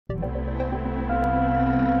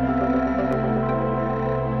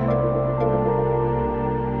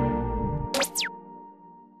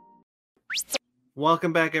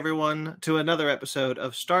Welcome back, everyone, to another episode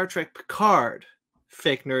of Star Trek Picard,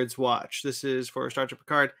 Fake Nerds Watch. This is for Star Trek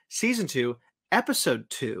Picard, Season 2, Episode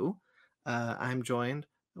 2. I'm joined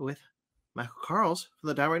with Michael Carls from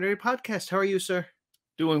the Downright Nerdy Podcast. How are you, sir?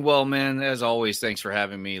 Doing well, man. As always, thanks for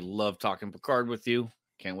having me. Love talking Picard with you.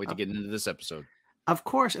 Can't wait to get into this episode. Of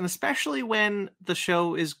course, and especially when the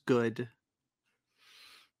show is good.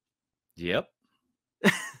 Yep.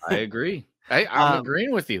 I agree. I'm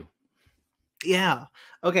agreeing with you. Yeah.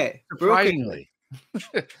 Okay. Surprisingly.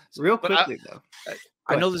 Real quickly, though.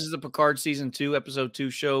 I know this is a Picard Season 2, Episode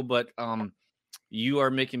 2 show, but you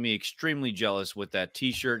are making me extremely jealous with that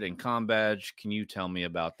T-shirt and comm badge. Can you tell me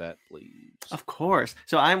about that, please? Of course.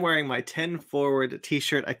 So I'm wearing my 10 Forward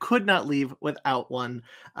T-shirt. I could not leave without one.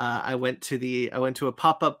 I went to a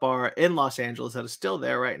pop-up bar in Los Angeles that is still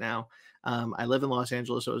there right now. I live in Los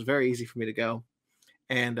Angeles, so it was very easy for me to go.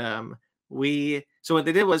 And so what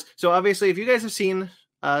they did was, so obviously, if you guys have seen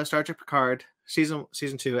Star Trek Picard season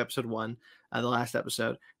 2, episode 1, the last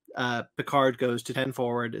episode, Picard goes to 10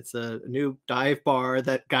 Forward. It's a new dive bar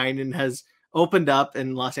that Guinan has opened up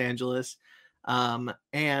in Los Angeles,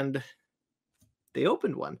 and they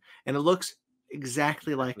opened one, and it looks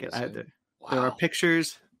exactly like it. There are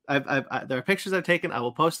pictures. There are pictures I've taken. I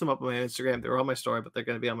will post them up on my Instagram. They're on my story, but they're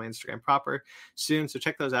going to be on my Instagram proper soon. So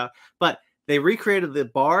check those out. But they recreated the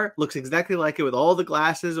bar. Looks exactly like it with all the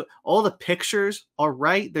glasses. All the pictures are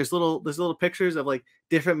right. There's little pictures of like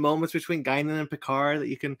different moments between Guinan and Picard that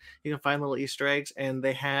you can find little Easter eggs. And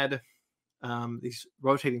they had these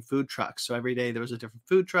rotating food trucks. So every day there was a different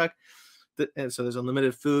food truck. And so there's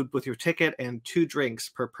unlimited food with your ticket and 2 drinks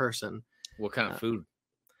per person. What kind of food?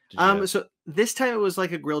 So this time it was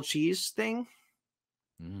like a grilled cheese thing.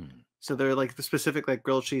 So they're like the specific like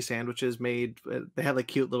grilled cheese sandwiches made. They had like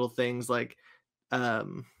cute little things like,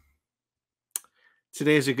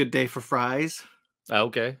 today is a good day for fries.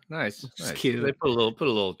 Okay, nice. Cute. They put a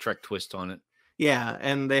little Trek twist on it. Yeah,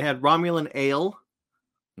 and they had Romulan ale,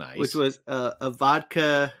 Nice, which was a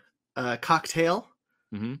vodka cocktail.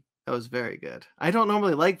 Mm-hmm. That was very good. I don't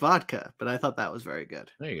normally like vodka, but I thought that was very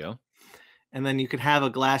good. There you go. And then you could have a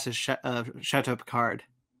glass of Chateau Picard.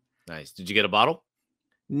 Nice. Did you get a bottle?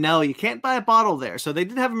 No, you can't buy a bottle there. So they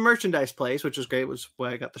did have a merchandise place, which was great, which is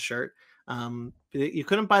why I got the shirt. You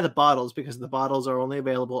couldn't buy the bottles because the bottles are only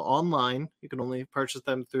available online. You can only purchase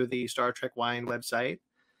them through the Star Trek Wine website.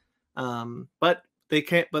 But they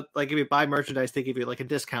can't. But like if you buy merchandise, they give you like a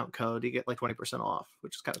discount code. You get like 20% off,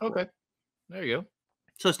 which is kind of cool. Okay, there you go.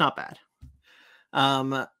 So it's not bad.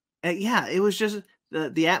 Yeah, it was just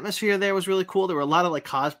the atmosphere there was really cool. There were a lot of like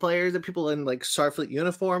cosplayers and people in like Starfleet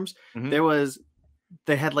uniforms. Mm-hmm.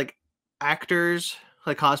 They had like actors,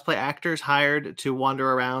 like cosplay actors hired to wander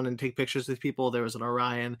around and take pictures with people. There was an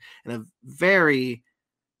Orion and a very,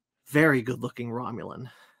 very good looking Romulan.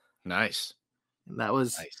 Nice. And that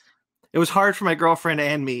was nice. It was hard for my girlfriend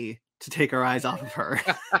and me to take our eyes off of her.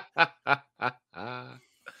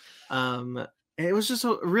 It was just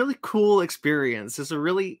a really cool experience. It's a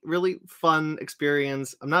really, really fun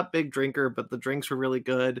experience. I'm not a big drinker, but the drinks were really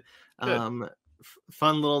good.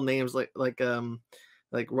 Fun little names like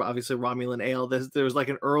obviously Romulan ale. There was like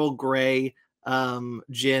an Earl Grey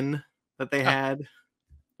gin that they had,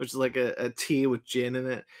 which is like a tea with gin in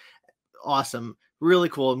it. Awesome. Really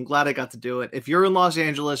cool. I'm glad I got to do it. If you're in Los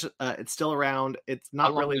Angeles, it's still around. It's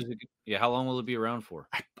not really. How long will it be around for?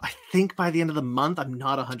 I think by the end of the month. I'm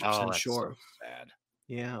not 100% sure. So sad.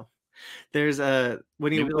 Yeah. There's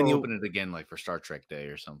when you open it again, like for Star Trek Day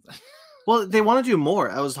or something. Well, they want to do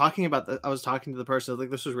more. I was talking to the person. I was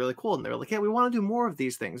like, this was really cool, and they were like, yeah, we want to do more of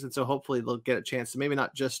these things, and so hopefully they'll get a chance to maybe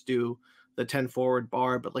not just do the 10 Forward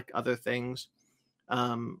bar, but like other things.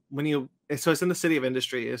 So it's in the City of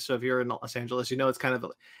Industry. So if you're in Los Angeles, it's kind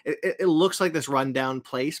of it looks like this rundown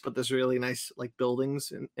place, but there's really nice like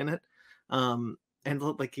buildings in it. And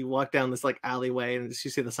like you walk down this like alleyway, and you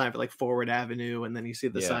see the sign for like Forward Avenue, and then you see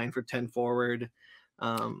the sign for 10 Forward.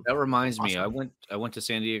 That reminds me, I went to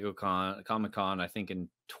San Diego Comic-Con, I think in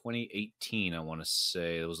 2018. I want to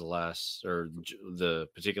say it was the last or the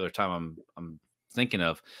particular time I'm thinking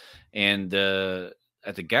of, and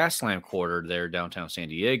at the Gaslamp Quarter there downtown San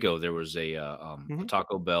Diego, there was a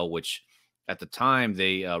Taco Bell, which at the time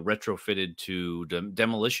they retrofitted to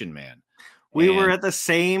Demolition Man. We were at the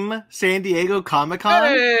same San Diego Comic-Con.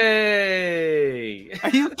 Hey, are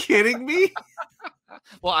you kidding me?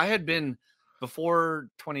 Well, I had been before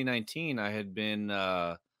 2019. I had been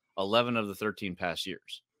 11 of the 13 past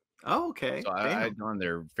years. Oh, okay. So I had gone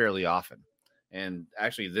there fairly often. And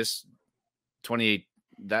actually, this 28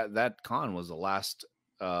 that con was the last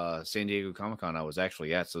San Diego Comic-Con I was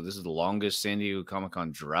actually at. So this is the longest San Diego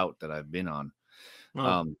Comic-Con drought that I've been on.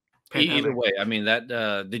 Well, Either pandemic. way, I mean that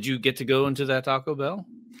did you get to go into that Taco Bell?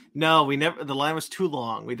 No, we never. The line was too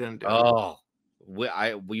long. We didn't do it. Oh,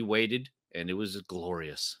 we waited and it was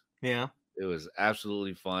glorious. Yeah. It was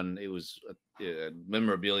absolutely fun. It was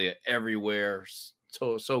memorabilia everywhere.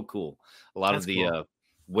 So cool. A lot That's of the cool.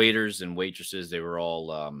 waiters and waitresses, they were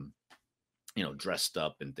all dressed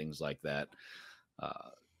up and things like that.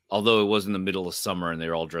 Although it was in the middle of summer and they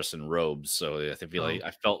were all dressed in robes, so I feel like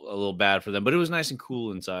I felt a little bad for them, but it was nice and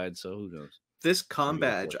cool inside. So who knows? This con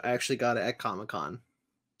badge, I actually got it at Comic-Con.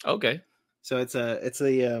 Okay. So it's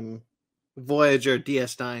a Voyager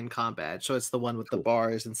DS9 con badge. So it's the one with the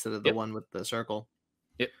bars instead of the one with the circle.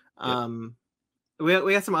 Yep.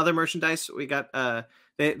 We got some other merchandise. We got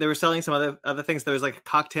they were selling some other things. There was like a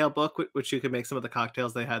cocktail book which you could make some of the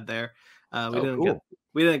cocktails they had there.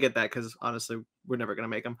 We didn't get that because honestly we're never gonna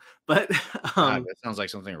make them. But God, that sounds like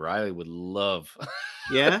something Riley would love.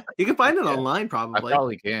 Yeah, you can find it online probably. I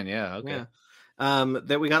probably can. Yeah. Okay. Yeah.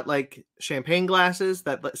 That we got like champagne glasses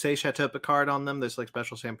that say Chateau Picard on them. There's like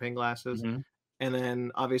special champagne glasses. Mm-hmm. And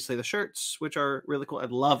then obviously the shirts, which are really cool. I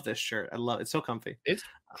love this shirt. I love it. It's so comfy. It's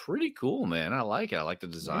pretty cool, man. I like it. I like the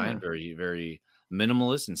design. Very, very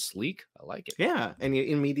minimalist and sleek. I like it. Yeah. And you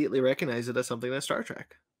immediately recognize it as something that's Star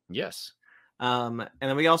Trek. Yes. And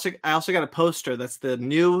then I also got a poster that's the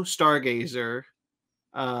new Stargazer.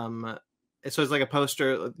 So it's like a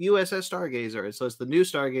poster, USS Stargazer. So it's the new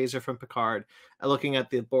Stargazer from Picard, looking at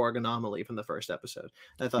the Borg anomaly from the first episode.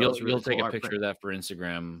 I thought you'll take a picture of that for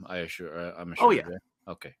Instagram. I'm sure. Oh yeah.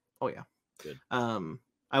 Okay. Oh yeah. Good.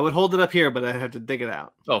 I would hold it up here, but I have to dig it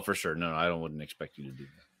out. Oh, for sure. No, wouldn't expect you to do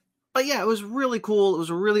that. But yeah, it was really cool. It was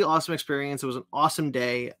a really awesome experience. It was an awesome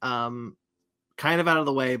day. Kind of out of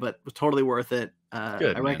the way, but was totally worth it.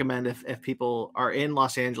 Good, I recommend if people are in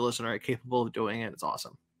Los Angeles and are capable of doing it, it's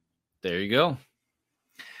awesome. There you go.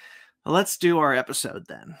 Let's do our episode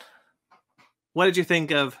then. What did you think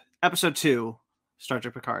of episode 2, Star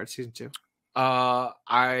Trek Picard, season 2?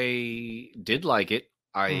 I did like it.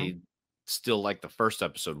 I still like the first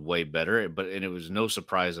episode way better, but it was no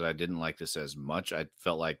surprise that I didn't like this as much. I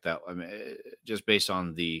felt like that. I mean, just based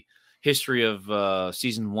on the history of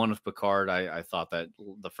season 1 of Picard, I thought that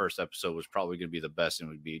the first episode was probably going to be the best and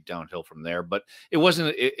would be downhill from there. But it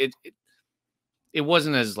wasn't. It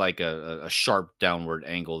wasn't as like a sharp downward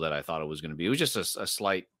angle that I thought it was going to be. It was just a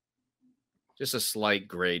slight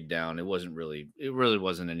grade down. It really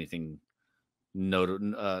wasn't anything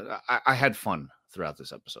noted. I had fun throughout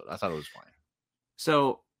this episode. I thought it was fine.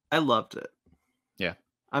 So I loved it. Yeah.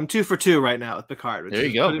 I'm 2 for 2 right now with Picard. Which there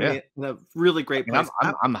you go. Yeah. In a really great place.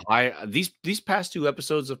 I'm high. These past 2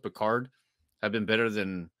 episodes of Picard have been better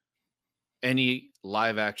than any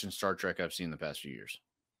live action Star Trek I've seen in the past few years.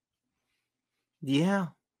 Yeah,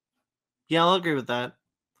 I'll agree with that.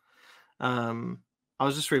 I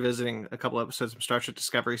was just revisiting a couple episodes of Star Trek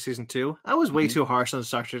Discovery season 2. I was way too harsh on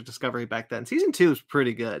Star Trek Discovery back then. Season 2 is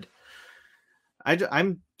pretty good.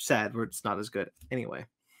 I'm sad where it's not as good. Anyway,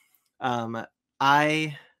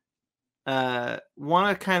 I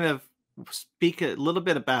want to kind of speak a little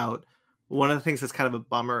bit about one of the things that's kind of a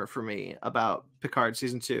bummer for me about Picard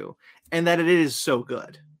season 2, and that it is so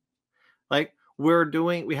good. Like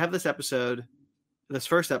we have this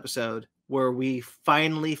first episode where we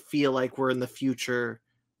finally feel like we're in the future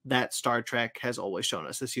that Star Trek has always shown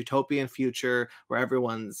us, this utopian future where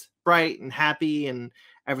everyone's bright and happy and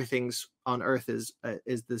everything's on Earth is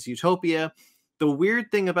this utopia. The weird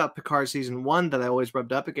thing about Picard season 1 that I always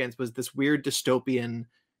rubbed up against was this weird dystopian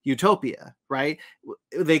utopia, right?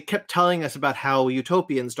 They kept telling us about how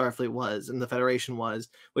utopian Starfleet was and the Federation was,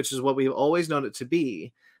 which is what we've always known it to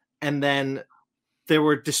be. And then there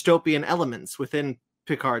were dystopian elements within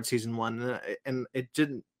Picard season 1, and it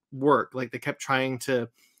didn't work. Like they kept trying to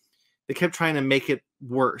make it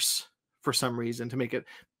worse for some reason, to make it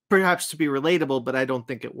perhaps to be relatable, but I don't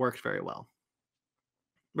think it worked very well.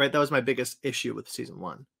 Right? That was my biggest issue with season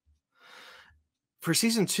 1. For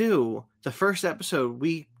season 2, the first episode,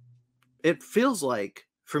 it feels like,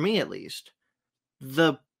 for me at least,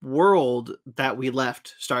 the world that we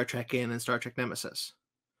left Star Trek in and Star Trek Nemesis.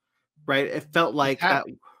 Right? It felt like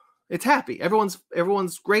it's happy.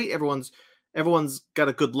 Everyone's great. Everyone's got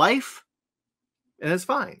a good life, and it's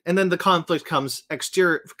fine. And then the conflict comes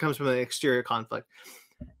from an exterior conflict.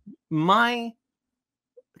 My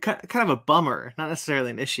kind of a bummer, not necessarily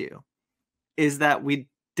an issue, is that we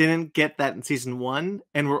didn't get that in season 1,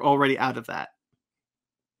 and we're already out of that.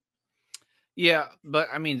 Yeah, but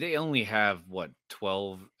I mean, they only have what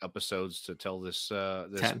 12 episodes to tell this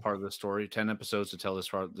 10. part of the story, 10 episodes to tell this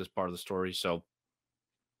part of the story. So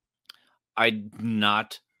I'm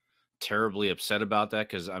not terribly upset about that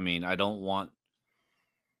because I mean, I don't want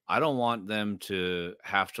them to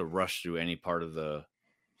have to rush through any part of the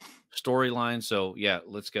storyline. So yeah,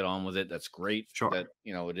 let's get on with it. That's great. That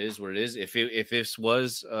Sure. it is what it is. If this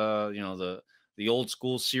was the old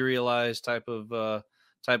school serialized type of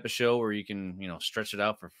show where you can stretch it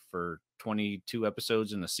out for 22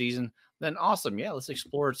 episodes in a season, then awesome. Yeah, let's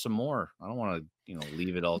explore it some more. I don't want to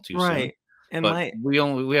leave it all too soon. Right. And But my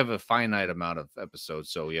we have a finite amount of episodes,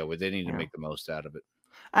 so yeah, they need to yeah. make the most out of it.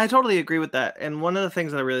 I totally agree with that. And one of the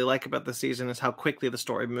things that I really like about the season is how quickly the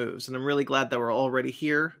story moves. And I'm really glad that we're already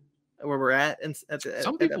here where we're at and Some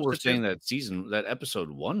at people were episode 2. saying that episode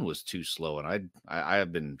 1 was too slow, and I have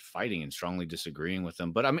bbeen fighting and strongly disagreeing with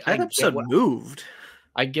them, but I mean, That episode moved.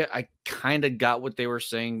 I kinda got what they were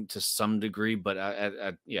saying to some degree, but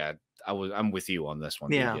yeah, I'm with you on this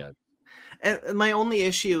one, dude, Yeah. yeah. And my only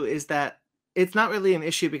issue is that it's not really an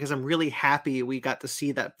issue because I'm really happy we got to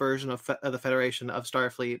see that version of the Federation, of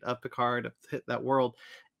Starfleet, of Picard, of that world.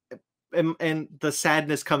 And the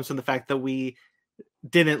sadness comes from the fact that we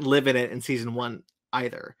didn't live in it in season 1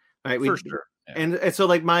 either, right? For We sure, yeah. and so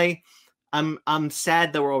like I'm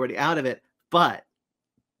sad that we're already out of it, but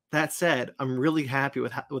that said, I'm really happy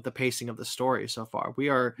with the pacing of the story so far.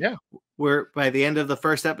 Yeah, We're by the end of the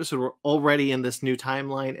first episode, we're already in this new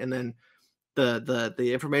timeline, and then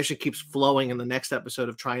the information keeps flowing in the next episode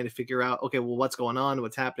of trying to figure out, okay, well, what's going on,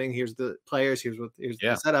 what's happening? Here's the players, here's the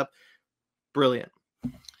yeah. setup. Brilliant.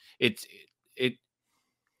 It it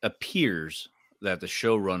appears that the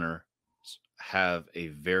showrunner have a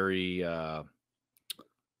very,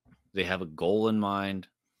 they have a goal in mind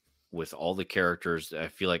with all the characters. I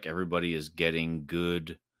feel like everybody is getting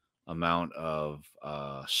good amount of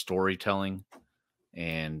storytelling,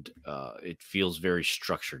 and it feels very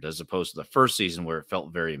structured as opposed to the first season where it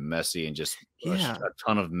felt very messy and just Yeah. a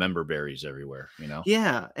ton of member berries everywhere.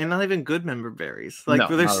 Yeah, and not even good member berries. Like No,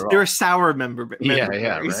 not at there are all. sour Yeah, member yeah,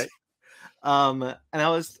 berries. right. And I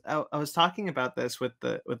was talking about this with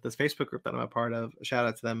this Facebook group that I'm a part of. Shout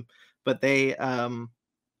out to them. But there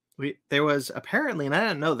was apparently, and I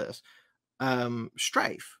didn't know this,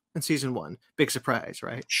 strife in season 1. Big surprise,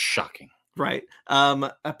 right? Shocking. Right.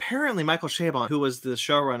 Apparently Michael Chabon, who was the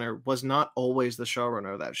showrunner, was not always the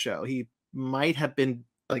showrunner of that show. He might have been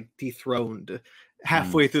like dethroned Mm.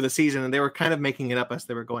 halfway through the season, and they were kind of making it up as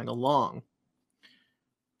they were going along.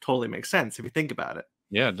 Totally makes sense if you think about it.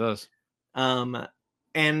 Yeah, it does.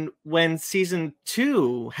 And when season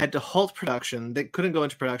 2 had to halt production, they couldn't go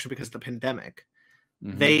into production because of the pandemic.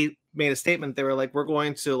 Mhm. They made a statement. They were like, "We're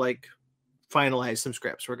going to like finalize some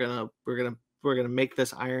scripts. We're gonna make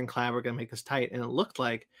this ironclad. We're gonna make this tight." And it looked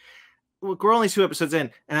like, look, we're only 2 episodes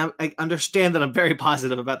in, and I understand that I'm very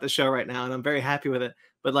positive about the show right now, and I'm very happy with it.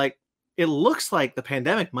 But like, it looks like the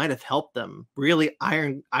pandemic might have helped them really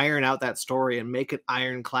iron out that story and make it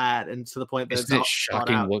ironclad, and to the point that it's Isn't it all thought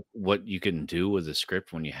shocking out. what you can do with a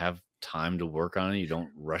script when you have time to work on it? You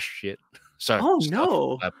don't rush shit. Sorry, Oh stuff.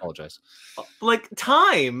 no, I apologize. like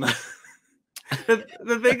time.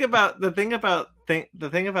 The thing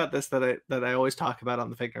about this that I always talk about on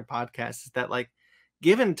the Figure podcast is that like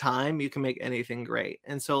given time you can make anything great.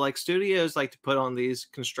 And so like studios like to put on these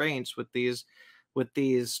constraints with these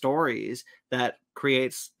stories that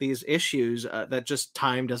creates these issues that just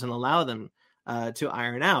time doesn't allow them to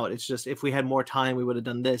iron out. It's just, if we had more time we would have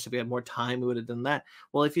done this, if we had more time we would have done that.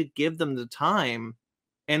 Well, if you give them the time,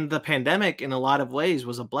 and the pandemic in a lot of ways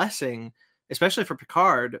was a blessing, especially for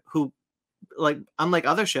Picard, who, like, unlike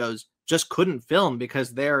other shows, just couldn't film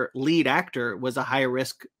because their lead actor was a high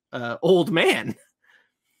risk old man.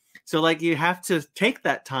 So like you have to take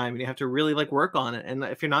that time and you have to really like work on it. And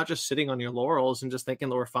if you're not just sitting on your laurels and just thinking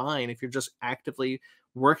that we're fine, if you're just actively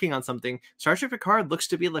working on something, Star Trek Picard looks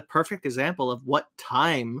to be the perfect example of what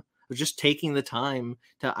time, of just taking the time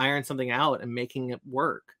to iron something out and making it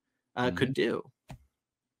work, Mhm. could do.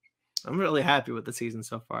 I'm really happy with the season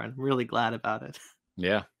so far, and I'm really glad about it.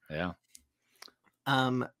 Yeah, yeah.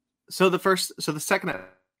 Um, so the second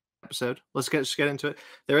episode, just get into it.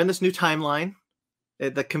 They're in this new timeline.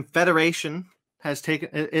 The Confederation has taken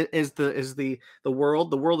is the world.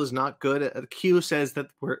 The world is not good. Q says that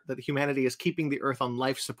that humanity is keeping the Earth on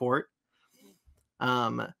life support.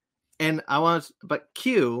 And but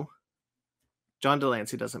John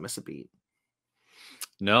Delancey doesn't miss a beat.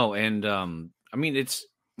 No, and I mean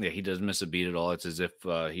yeah, he doesn't miss a beat at all. It's as if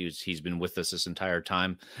he's been with us this entire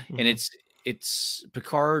time, and Mhm. it's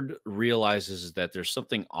Picard realizes that there's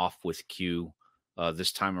something off with Q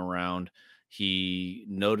this time around. he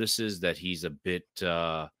notices that he's a bit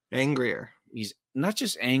Angrier. he's not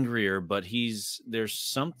just angrier, but there's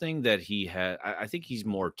something that he had. I think he's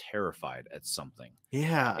more terrified at something,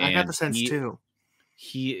 Yeah, I got and the sense too.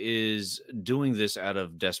 he is doing this out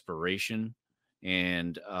of desperation.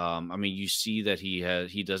 And I mean, you see that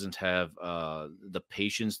he doesn't have the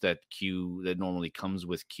patience that normally comes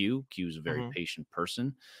with Q. Q is a very Mhm. patient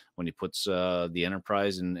person. When he puts the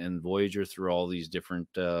Enterprise and Voyager through all these different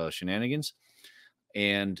shenanigans,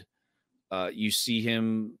 and you see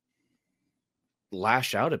him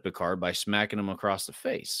lash out at Picard by smacking him across the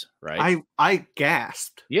face, right? I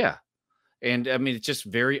gasped. Yeah. And I mean, it's just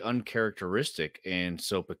very uncharacteristic. And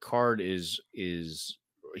so Picard is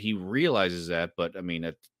he realizes that, but I mean,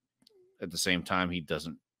 at the same time, he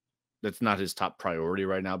doesn't. That's not his top priority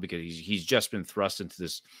right now, because he's just been thrust into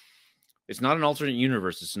this. It's not an alternate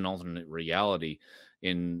universe; it's an alternate reality,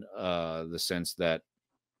 in the sense that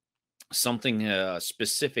something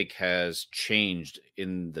specific has changed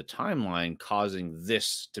in the timeline, causing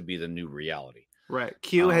this to be the new reality. Right.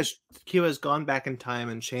 Um, Q has gone back in time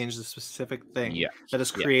and changed the specific thing yeah, that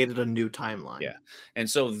has yeah. created a new timeline. Yeah. And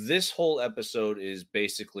so this whole episode is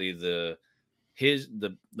basically the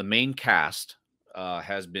main cast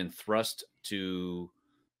has been thrust to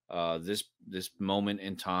this moment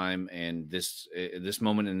in time, and this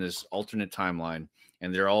moment in this alternate timeline,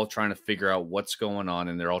 and they're all trying to figure out what's going on,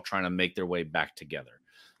 and they're all trying to make their way back together.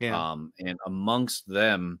 Yeah. And amongst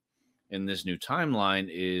them in this new timeline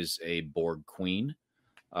is a Borg queen,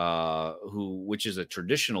 which is a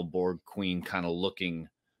traditional Borg queen kind of looking,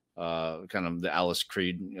 kind of the Alice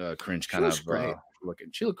Creed cringe She kind looks of great. looking.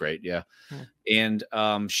 She looked great, yeah. Yeah. And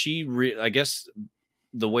I guess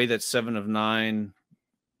the way that Seven of Nine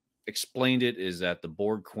explained it is that the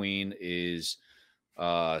Borg queen is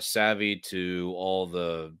savvy to all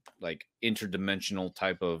the like interdimensional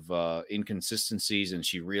type of inconsistencies, and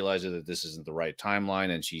she realizes that this isn't the right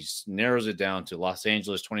timeline, and she narrows it down to Los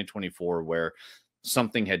Angeles 2024, where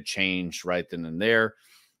something had changed right then and there.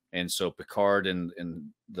 And so Picard and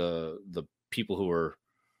the people who are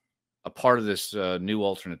a part of this new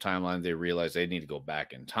alternate timeline, they realize they need to go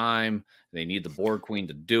back in time. They need the Borg queen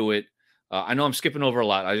to do it. I know I'm skipping over a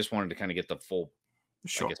lot. I just wanted to kind of get the full, I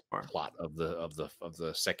Sure. guess, plot of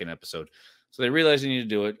the second episode. So they realize they need to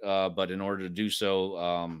do it, but in order to do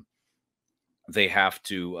so, they have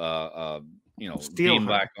to Steal beam her.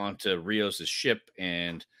 back onto Rios's ship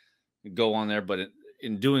and go on there. But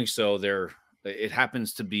in doing so, it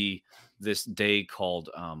happens to be this day called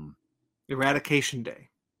Eradication Day.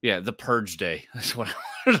 yeah, the Purge Day. That's what I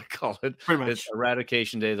wanted to call it. Pretty It's much.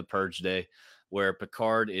 Eradication Day, the Purge Day, where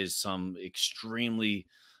Picard is some extremely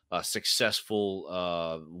successful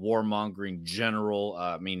warmongering general.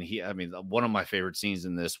 I mean, one of my favorite scenes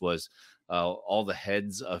in this was all the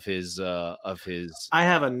heads of his I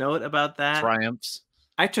have a note about that. triumphs.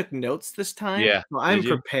 I took notes this time, Yeah, so I'm did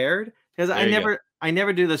you? prepared because There you go. I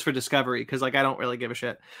never do this for Discovery because like I don't really give a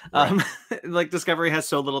shit. Right. Like Discovery has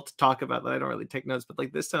so little to talk about that I don't really take notes. But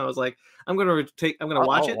like this time, I was like, I'm gonna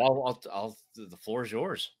watch it. The floor is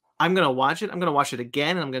yours. I'm gonna watch it. I'm gonna watch it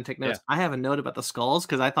again, and I'm gonna take notes. Yeah. I have a note about the skulls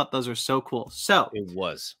because I thought those are so cool. So, It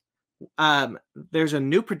was there's a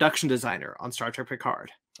new production designer on Star Trek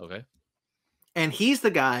Picard, okay. and he's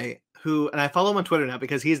the guy who, and I follow him on Twitter now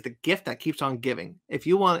because he's the gift that keeps on giving. If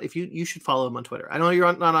you should follow him on Twitter. I know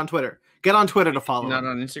you're not on Twitter. Get on Twitter to follow Not him.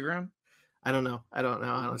 on Instagram. I don't know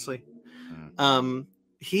honestly. Mm.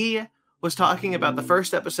 He was talking about the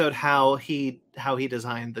first episode how he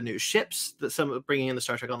designed the new ships, bringing in the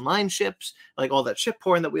Star Trek Online ships, like all that ship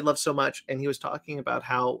porn that we love so much, and he was talking about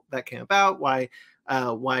how that came about, why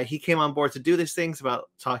he came on board to do these things,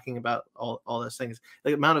 about talking about all those things.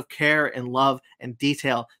 The amount of care and love and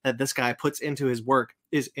detail that this guy puts into his work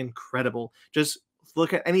is incredible. Just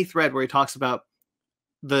look at any thread where he talks about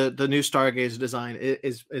the new Stargazer design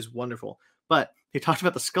is wonderful. But he talked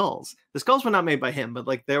about the skulls. The skulls were not made by him, but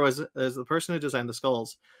like there's the person who designed the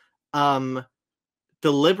skulls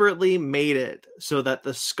deliberately made it so that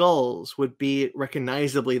the skulls would be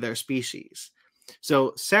recognizably their species.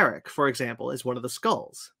 So Sarek, for example, is one of the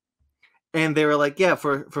skulls. And they were like, yeah,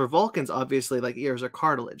 for Vulcans, obviously, like ears are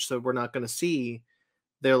cartilage, so we're not going to see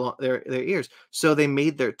their ears. So they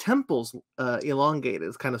made their temples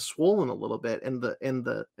elongated, kind of swollen a little bit in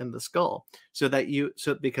the skull, so that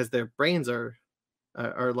because their brains are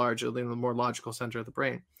larger than the more logical center of the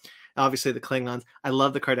brain. Obviously, the Klingons. I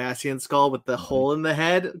love the Cardassian skull with the hole in the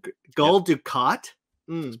head. Gul Dukat.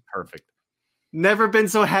 It's perfect. Never been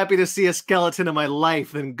so happy to see a skeleton in my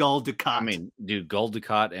life than Gul Dukat. I mean, dude, Gul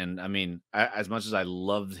Dukat, and I mean, as much as I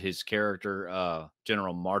loved his character,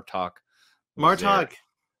 General Martok. Martok.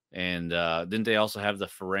 And didn't they also have the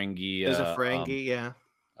Ferengi? There's a Ferengi, yeah.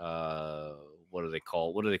 What do they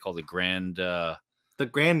call? What do they call the The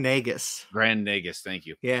Grand Nagus. Grand Nagus? Thank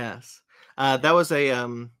you. Yes. Yeah. That was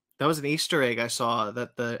an Easter egg I saw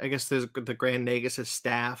that I guess there's the Grand Nagus'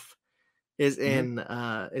 staff is in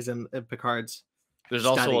Picard's There's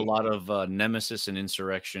also a study. lot of Nemesis and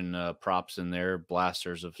Insurrection props in there,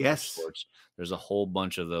 blasters of Yes. sorts. There's a whole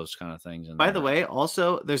bunch of those kind of things in By there. the way,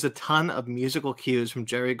 also there's a ton of musical cues from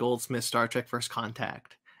Jerry Goldsmith's Star Trek First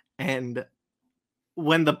Contact. And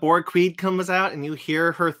when the Borg Queen comes out and you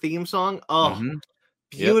hear her theme song, oh,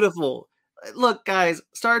 beautiful. Look, guys,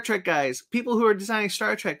 Star Trek guys, people who are designing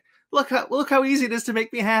Star Trek, look how easy it is to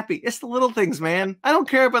make me happy. It's the little things, man. I don't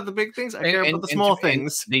care about the big things. I care about the small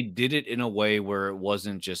things. They did it in a way where it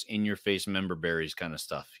wasn't just in your face member berries kind of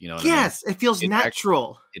stuff. You know what yes, I mean? It feels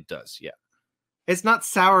natural. It does, yeah. It's not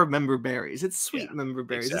sour member berries. It's sweet member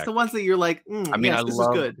berries. Exactly. It's the ones that you're like, I mean, this is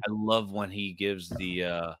good. I love when he gives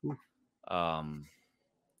the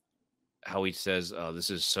how he says this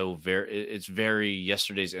is so it's very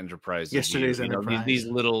Yesterday's Enterprise. Yesterday's Enterprise. These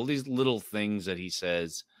little things that he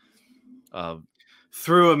says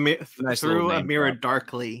through a mirror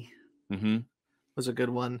darkly was a good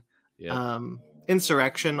one. Yeah.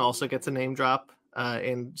 Insurrection also gets a name drop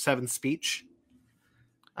in Seven's speech.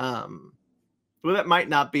 Well, that might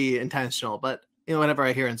not be intentional, but whenever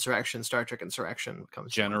I hear Insurrection, Star Trek Insurrection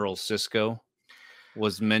comes. General Sisko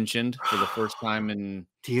was mentioned for the first time in.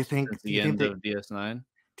 Do you think the end of DS9?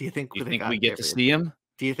 Do you think we get to see him?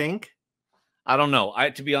 Do you think? I don't know.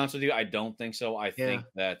 To be honest with you, I don't think so. I think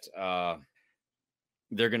that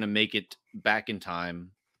they're gonna make it back in time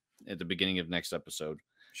at the beginning of next episode.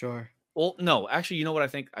 Sure. Well, no, actually, you know what I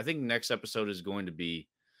think? I think next episode is going to be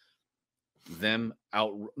them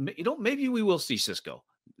out. Maybe we will see Sisko.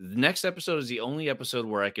 The next episode is the only episode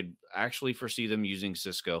where I could actually foresee them using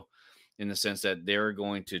Sisko, in the sense that they're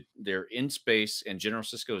in space, and General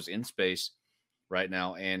Sisko is in space right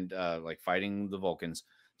now, and like fighting the Vulcans.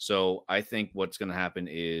 So I think what's going to happen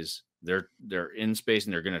is they're in space,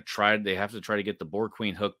 and they have to try to get the Borg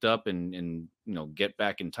Queen hooked up and get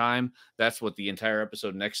back in time. That's what the entire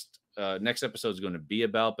episode next episode is going to be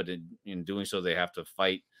about. But in doing so, they have to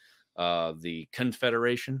fight the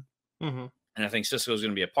Confederation. And I think Sisko is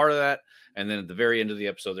going to be a part of that. And then at the very end of the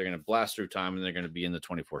episode, they're going to blast through time, and they're going to be in the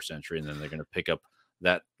 24th century. And then they're going to pick up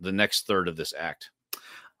the next third of this act.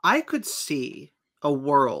 I could see a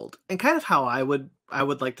world, and kind of how I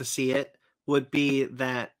would like to see it would be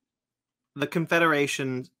that the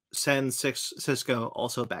Confederation sends Sisko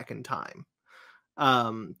also back in time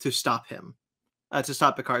to stop him, to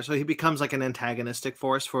stop Picard. So he becomes like an antagonistic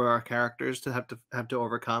force for our characters to have to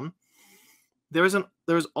overcome. There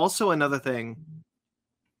was also another thing,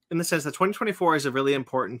 in the sense that 2024 is a really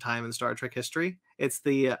important time in Star Trek history. It's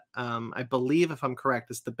the I believe, if I'm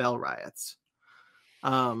correct, it's the Bell Riots,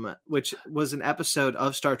 which was an episode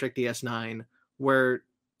of Star Trek DS9 where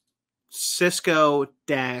Sisko,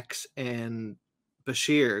 Dax, and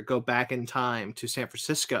Bashir go back in time to San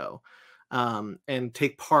Francisco and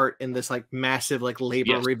take part in this like massive like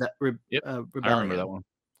labor rebellion. I remember that one.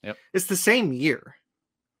 Yep. It's the same year.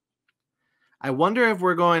 I wonder if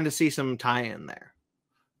we're going to see some tie-in there.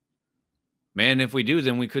 Man, if we do,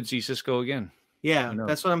 then we could see Sisko again. Yeah,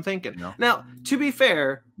 that's what I'm thinking. Now, to be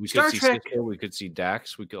fair, Star Trek, Sisko, we could see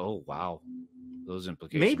Dax. We could. Oh wow, those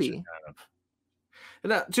implications. Maybe.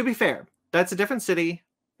 Now, to be fair, that's a different city.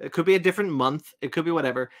 It could be a different month. It could be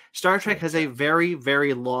whatever. Star Trek has a very,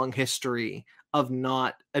 very long history of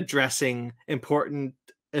not addressing important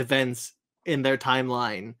events in their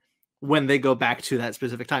timeline when they go back to that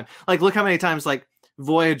specific time. Like, look how many times like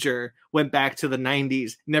Voyager went back to the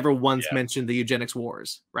 90s, never once mentioned the eugenics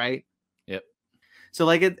wars, right? Yep. So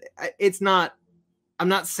like it's not, I'm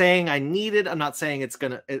not saying I need it. I'm not saying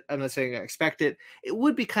I'm not saying I expect it. It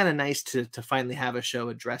would be kind of nice to finally have a show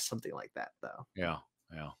address something like that though. Yeah.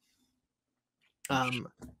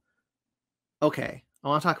 Okay. I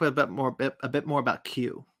want to talk about a bit more about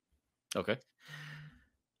Q. Okay.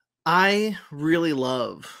 I really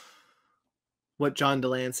love what John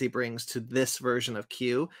Delancey brings to this version of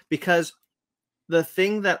Q, because the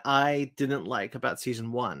thing that I didn't like about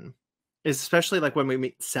season 1 is especially like when we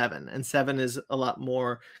meet Seven, and Seven is a lot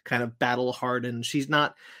more kind of battle hardened. She's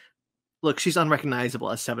unrecognizable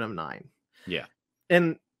as 7 of 9. Yeah.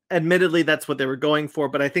 And admittedly, that's what they were going for,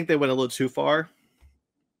 but I think they went a little too far.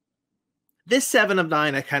 This 7 of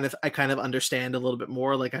 9, I kind of understand a little bit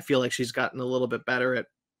more. Like, I feel like she's gotten a little bit better at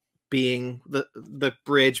being the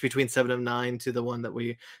bridge between 7 of 9 to the one that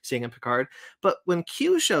we're seeing in Picard. But when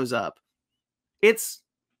Q shows up, it's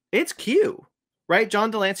Q, right?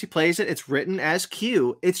 John Delancey plays it. It's written as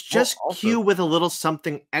Q. It's Well, just also, Q with a little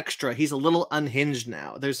something extra. He's a little unhinged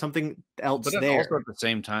now. There's something else but then also there. at the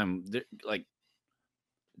same time, like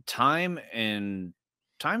time and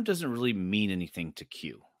time doesn't really mean anything to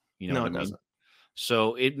Q. You know No, what I it mean? doesn't.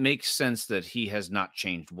 So it makes sense that he has not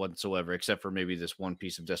changed whatsoever, except for maybe this one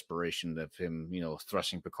piece of desperation of him,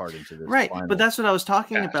 thrusting Picard into this Right. But final that's what I was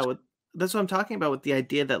talking task. about with that's what I'm talking about with the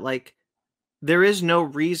idea that like there is no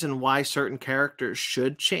reason why certain characters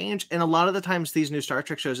should change. And a lot of the times these new Star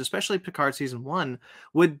Trek shows, especially Picard season 1,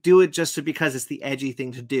 would do it just because it's the edgy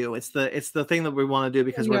thing to do. It's the thing that we want to do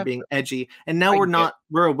because we're Yeah, being edgy. And now I we're get. not,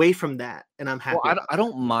 we're away from that. And I'm Well, happy about I that.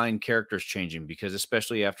 don't mind characters changing because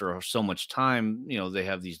especially after so much time, they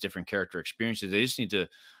have these different character experiences. They just need to,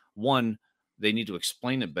 one, they need to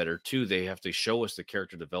explain it better. Two, they have to show us the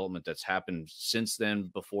character development that's happened since then,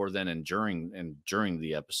 before then, and during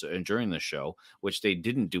the episode and during the show, which they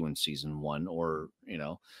didn't do in season 1,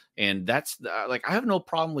 and that's like I have no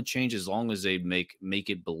problem with change as long as they make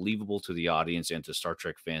it believable to the audience and to Star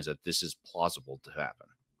Trek fans that this is plausible to happen.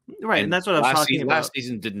 Right. And And that's what I was talking last about.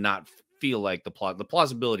 season did not feel like the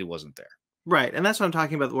plausibility wasn't there. Right. And that's what I'm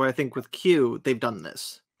talking about, where I think with Q, they've done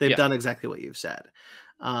this. They've Yeah. done exactly what you've said.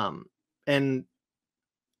 And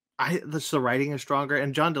the writing is stronger,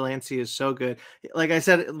 and John Delancey is so good. Like I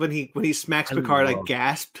said, when he smacks I Picard, I love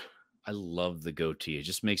gasped. I love the goatee. It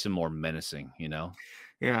just makes him more menacing, you know?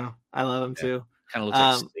 Yeah, I love him Yeah. too. Kinda looks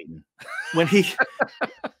like Satan. When he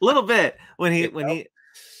little bit when he You when know? he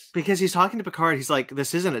because he's talking to Picard, he's like,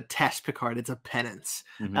 "This isn't a test, Picard. It's a penance."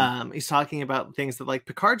 Mhm. He's talking about things that like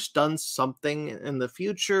Picard's done something in the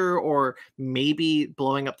future, or maybe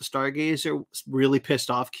blowing up the Stargazer really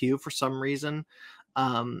pissed off Q for some reason.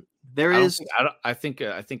 There I don't is think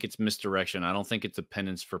I think it's misdirection. I don't think it's a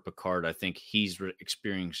penance for Picard. I think he's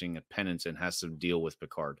experiencing a penance and has to deal with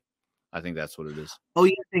Picard. I think that's what it is. Oh,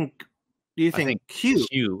 you I think think Q?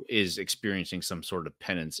 Q is experiencing some sort of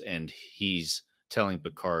penance, and he's telling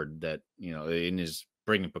Picard that, and is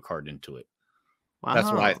bringing Picard into it. That's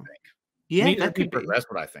what I Wow. think. Yeah, that could be. That's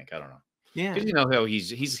what I think. I don't know. Yeah. Because you know how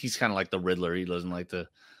he's kind of like the Riddler. He likes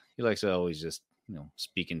to always just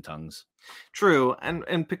speak in tongues. True,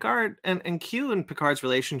 and Picard and Q and Picard's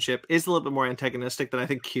relationship is a little bit more antagonistic than I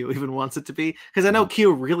think Q even wants it to be. Because I know Mhm.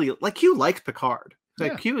 Q really Q likes Picard.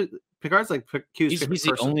 Like Yeah, Picard's like Q's favorite he's the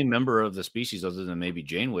person. only member of the species other than maybe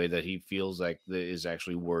Janeway that he feels like that is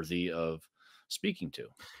actually worthy of speaking to.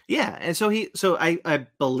 Yeah, and so I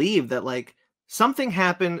believe that like something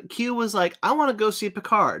happened. Q was like, I want to go see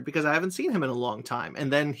Picard because I haven't seen him in a long time,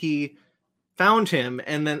 and then he found him,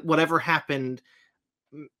 and then whatever happened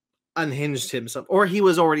unhinged him some, or he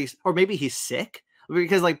was already, or maybe he's sick,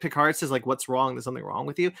 because like Picard says like, what's wrong, there's something wrong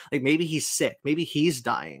with you, like maybe he's sick, maybe he's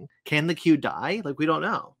dying. Can the Q die? Like we don't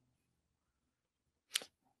know.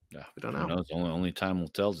 Yeah, We don't who know. knows? Only time will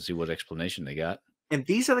tell to see what explanation they got. And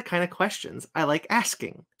these are the kind of questions I like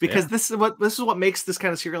asking, because Yeah. this is what makes this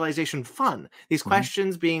kind of serialization fun. These Mhm.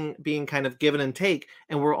 questions being kind of given and take,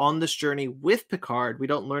 and we're on this journey with Picard. We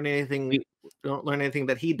don't learn anything. We- We don't learn anything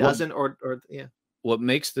that he What doesn't, or yeah. what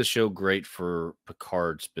makes the show great for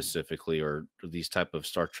Picard specifically, or these type of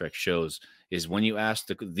Star Trek shows, is when you ask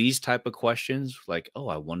these type of questions, like, "Oh,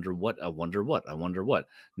 I wonder what, I wonder what, I wonder what,"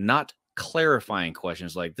 not clarifying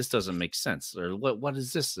questions like "This doesn't make sense" or "What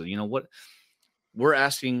is this?" What we're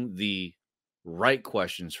asking the right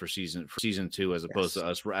questions for season 2, as opposed Yes. to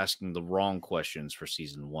us we're asking the wrong questions for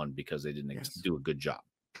season 1 because they didn't Yes. do a good job.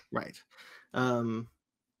 Right. Um,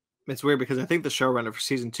 it's weird because I think the showrunner for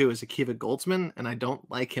season 2 is Akiva Goldsman, and I don't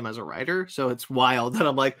like him as a writer. So it's wild that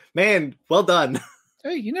I'm like, man, well done.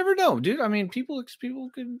 Hey, you never know, dude. I mean, people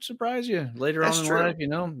can surprise you later on That's in true. life.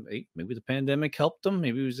 Hey, maybe the pandemic helped him.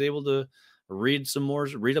 Maybe he was able to read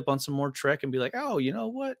up on some more Trek and be like, oh, you know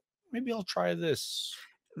what? Maybe I'll try this.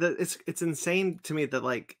 It's insane to me that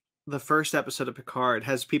like the first episode of Picard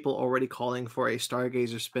has people already calling for a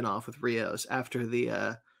Stargazer spinoff with Rios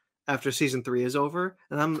after season 3 is over,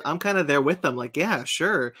 and I'm kind of there with them. Like, yeah,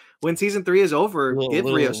 sure. When season 3 is over, give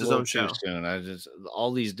Rios his Little own too show. soon. I just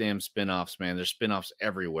all these damn spinoffs, man. There's spinoffs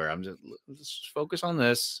everywhere. Let's focus on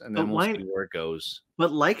this, and But then we'll why? see where it goes.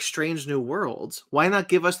 But like Strange New Worlds, why not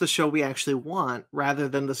give us the show we actually want rather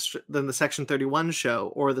than the Section 31 show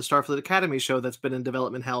or the Starfleet Academy show that's been in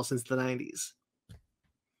development hell since the 90s?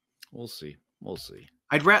 We'll see. We'll see.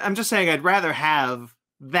 I'm just saying I'd rather have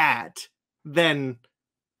that than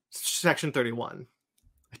Section 31.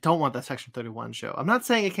 I don't want that Section 31 show. I'm not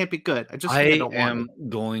saying it can't be good. I just think I don't want it.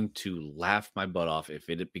 Going to laugh my butt off if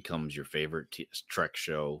it becomes your favorite Trek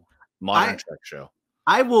show, modern Trek show.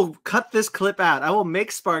 I will cut this clip out. I will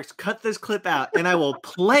make Sparks cut this clip out, and I will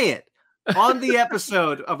play it on the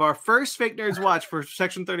episode of our first Fake Nerds watch for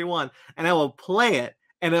Section 31, and I will play it.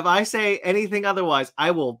 And if I say anything otherwise, I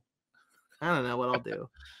don't know what I'll do.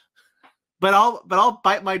 But I'll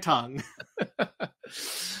bite my tongue.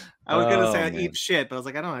 I was gonna say I eat shit, but I was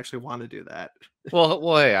like, I don't actually want to do that.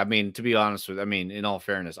 Well, hey, I mean, to be honest with, I mean, in all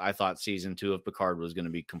fairness, I thought season 2 of Picard was going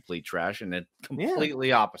to be complete trash, and it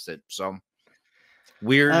completely opposite. So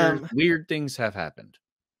weird things have happened.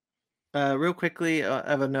 Real quickly, I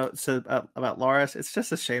have a note about Loris. It's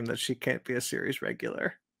just a shame that she can't be a series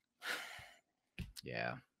regular.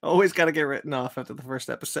 Yeah, always got to get written off after the first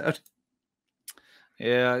episode.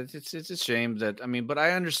 Yeah, it's a shame that, I mean, but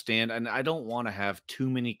I understand, and I don't want to have too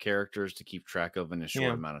many characters to keep track of in a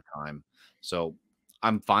short amount of time. So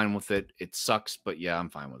I'm fine with it. It sucks, but yeah, I'm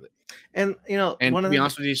fine with it. And to be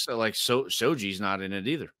honest with you, Soji's not in it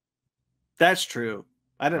either. That's true.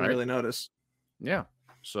 I didn't really notice. Yeah,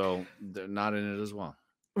 so they're not in it as well.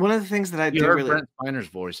 One of the things that I do heard Brent Spiner's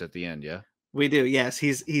voice at the end, yeah. We do, yes.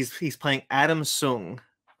 He's playing Adam Sung.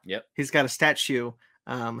 Yep. He's got a statue.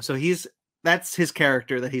 So that's his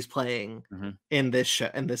character that he's playing in this show,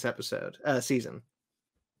 in this season.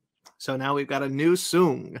 So now we've got a new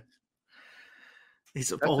Sung.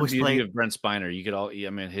 That's always the beauty playing of Brent Spiner. You could I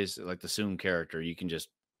mean, his like the Sung character. You can just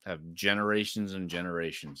have generations and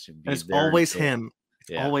generations. It's always him.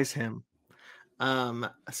 It's always him.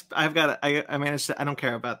 I've got. I managed to. I don't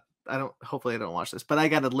care about. Hopefully I don't watch this, but I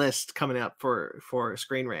got a list coming up for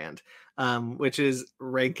Screen Rant, which is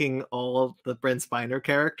ranking all of the Brent Spiner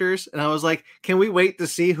characters. And I was like, can we wait to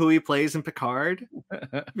see who he plays in Picard?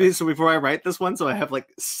 So before I write this one, so I have like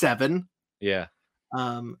 7. Yeah.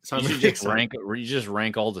 So you just rank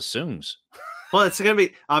all the Sungs. Well, it's gonna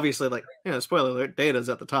be obviously like, spoiler alert, Data's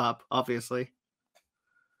at the top, obviously.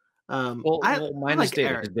 Minus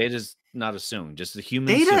Data. Data's not a Sung, just the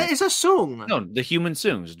human. Data is a Sung. No, the human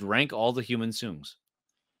Sungs. Rank all the human Sungs.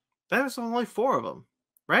 There's only 4 of them,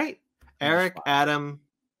 right? Eric, Adam.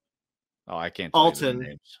 Oh, I can't tell Alton. You the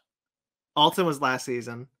names. Alton was last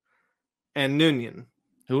season, and Noonien.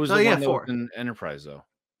 Who was the one that was in Enterprise though?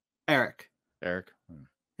 Eric. Yeah.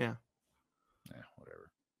 Yeah, whatever.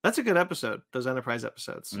 That's a good episode. Those Enterprise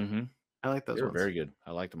episodes. I like those. They're ones. very good.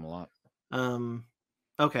 I liked them a lot.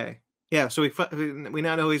 Okay. Yeah. So we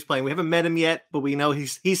now know who he's playing. We haven't met him yet, but we know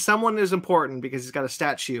he's someone who's important because he's got a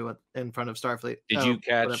statue in front of Starfleet. Did you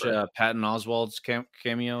catch Patton Oswalt's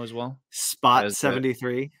cameo as well? Spot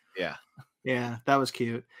 73. Yeah. Yeah, that was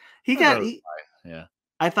cute. Yeah.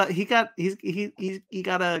 I thought he got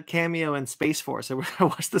a cameo in Space Force. I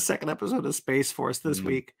watched the second episode of Space Force this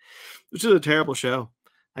week, which is a terrible show.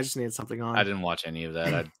 I just needed something on. I didn't watch any of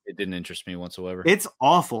that. It didn't interest me whatsoever. It's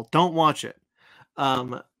awful. Don't watch it.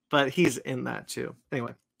 But he's in that too.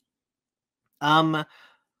 Anyway.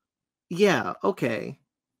 Yeah. Okay.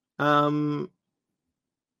 So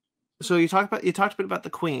you talked a bit about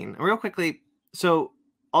the Queen. Real quickly. So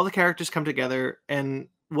all the characters come together, and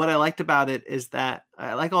what I liked about it is that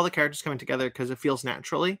I like all the characters coming together because it feels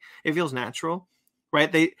natural,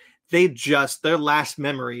 right? Their last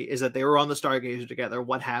memory is that they were on the Stargazer together.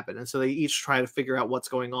 What happened? And so they each try to figure out what's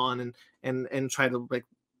going on and try to like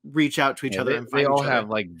reach out to each other. And they all have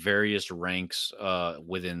like various ranks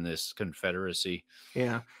within this confederacy.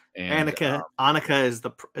 Yeah. And Annika is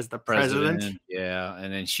the president. Yeah.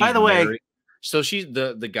 And then by the way, so she's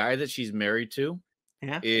the guy that she's married to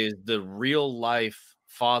is the real life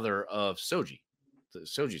father of Soji.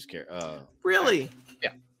 Soji's character. Really?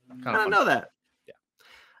 Yeah. I don't know that.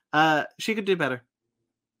 Yeah. She could do better.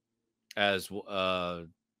 As president?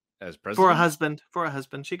 For a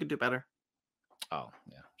husband, she could do better. Oh,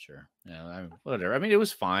 yeah, sure. Yeah, whatever. I mean, it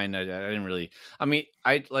was fine. I didn't really. I mean,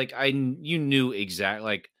 you knew exactly,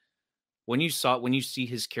 like when you see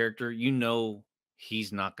his character,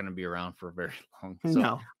 he's not going to be around for very long. So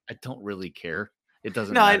no, I don't really care. It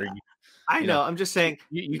doesn't matter. I know. I'm just saying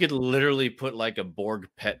you could literally put like a Borg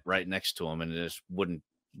pet right next to him, and it just wouldn't.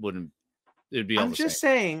 It'd be. I'm just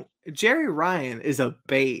saying, Jerry Ryan is a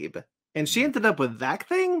babe, and she ended up with that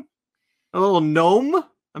thing, a little gnome.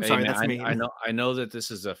 I'm sorry, that's mean. I know that this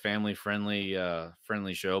is a family friendly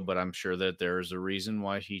show, but I'm sure that there is a reason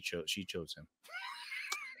why she chose him.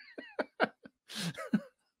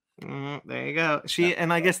 There you go.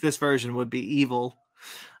 And I guess this version would be evil.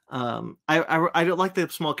 I don't like the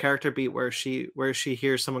small character beat where she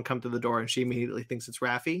hears someone come to the door and she immediately thinks it's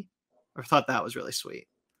Raffi. I thought that was really sweet.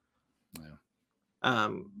 Yeah.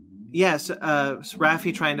 Yes.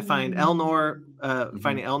 Raffi trying to find Elnor,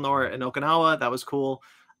 finding Elnor in Okinawa. That was cool.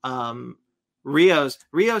 Rios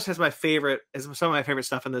has some of my favorite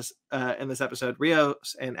stuff in this episode.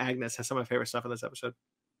 Rios and Agnes has some of my favorite stuff in this episode.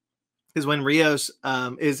 is when Rios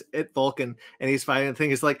is at Vulcan and he's fighting the thing.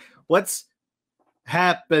 He's like, "What's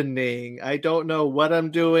happening? I don't know what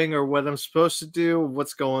I'm doing or what I'm supposed to do.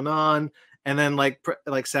 What's going on?" And then like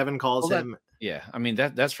Seven calls Well, that him. yeah, I mean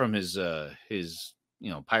that's from his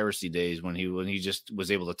piracy days when he just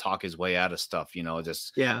was able to talk his way out of stuff.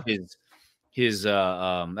 Just Yeah, his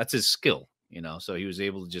that's his skill. So he was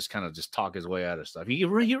able to just kind of just talk his way out of stuff.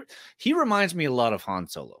 He reminds me a lot of Han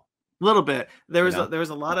Solo. a little bit. There was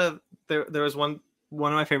a lot of there was one of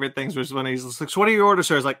my favorite things was when he's like, "So what are your orders,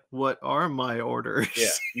 sir?" I was like, "What are my orders?" Yeah,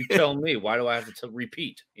 you tell me. Why do I have to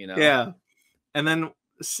repeat? Yeah. And then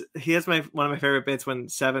he has one of my favorite bits when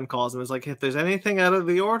Seven calls him. Is like, "If there's anything out of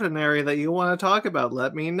the ordinary that you want to talk about,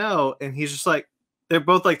 let me know." And he's just like, they're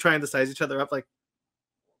both like trying to size each other up. Like,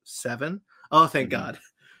 Seven? Oh, thank God.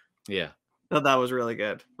 Yeah. That was really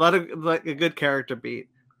good. A lot of like a good character beat.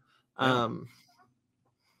 Yeah.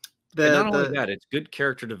 And not only that, it's good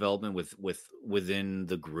character development within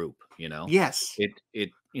the group. Yes.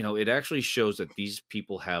 It actually shows that these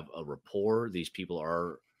people have a rapport. These people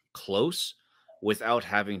are close without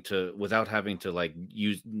having to like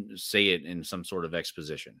say it in some sort of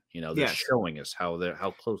exposition. They're showing us how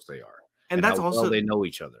close they are, and that's how also well they know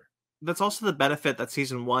each other. That's also the benefit that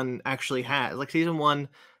season 1 actually has. Like season 1,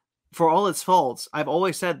 for all its faults, I've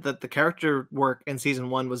always said that the character work in season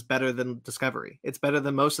 1 was better than Discovery. It's better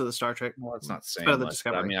than most of the Star Trek. Well, it's not saying better than much.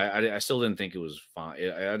 Discovery. I mean, I still didn't think it was fine.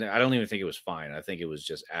 I don't even think it was fine. I think it was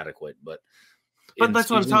just adequate. But that's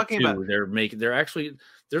what I'm talking about.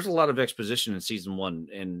 There's a lot of exposition in season 1,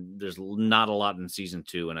 and there's not a lot in season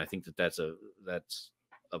 2. And I think that's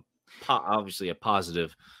obviously a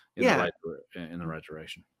positive in the right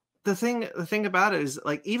direction. The thing about it is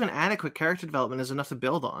like even adequate character development is enough to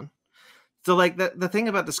build on. So like the thing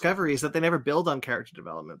about Discovery is that they never build on character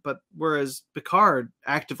development, but whereas Picard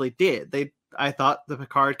actively did. I thought the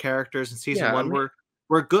Picard characters in season 1 were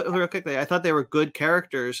good. Real quickly, I thought they were good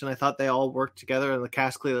characters, and I thought they all worked together, and the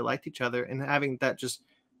cast clearly liked each other. And having that just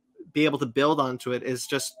be able to build onto it is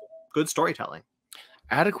just good storytelling.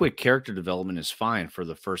 Adequate character development is fine for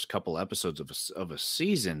the first couple episodes of a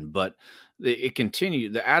season, but it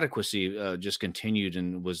continued. The adequacy just continued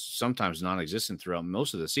and was sometimes non-existent throughout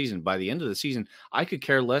most of the season. By the end of the season, I could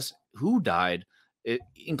care less who died,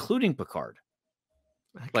 including Picard.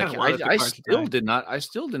 I still did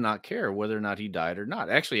not care whether or not he died or not.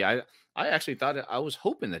 Actually, I actually thought I was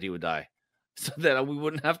hoping that he would die, so that we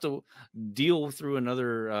wouldn't have to deal through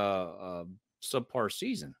another subpar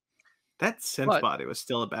season. That synth body was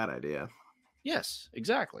still a bad idea. Yes,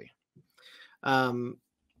 exactly.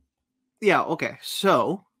 Yeah. Okay.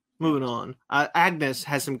 So moving on, Agnes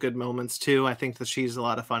has some good moments too. I think that she's a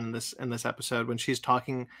lot of fun in this episode when she's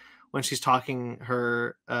talking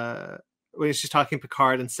Picard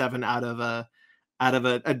and Seven out of a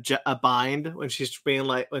bind, when she's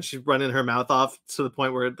running her mouth off to the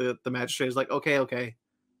point where the magistrate is like, okay,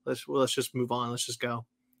 let's just move on. Let's just go.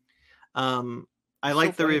 I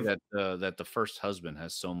like that the first husband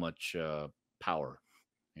has so much power.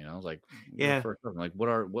 Like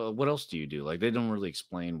what else do you do? Like they don't really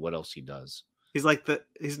explain what else he does. He's like head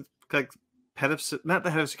of, not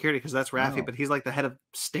the head of security because that's Raffi, but he's like the head of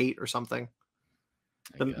state or something.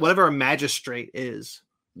 Whatever a magistrate is.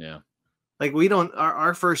 Yeah. Like we don't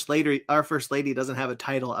our first lady doesn't have a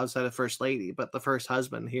title outside of first lady, but the first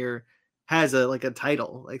husband here has a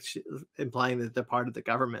title, implying that they're part of the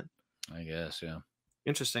government. I guess, yeah.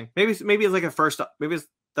 Interesting. Maybe it's like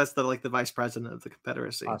that's the vice president of the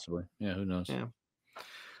Confederacy. Possibly. Yeah, who knows? Yeah.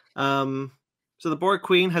 So the Borg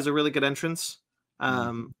Queen has a really good entrance.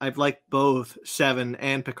 I've liked both Seven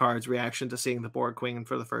and Picard's reaction to seeing the Borg Queen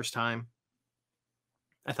for the first time.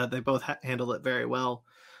 I thought they both handled it very well.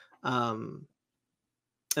 And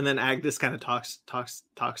then Agnes kind of talks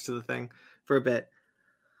to the thing for a bit.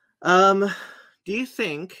 Do you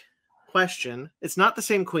think? Question: it's not the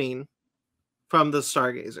same queen from the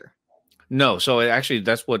Stargazer. No, so actually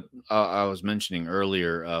that's what I was mentioning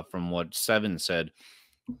earlier from what Seven said.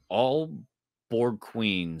 All Borg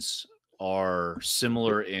queens are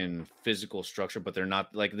similar in physical structure, but they're not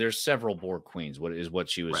there's several Borg queens. What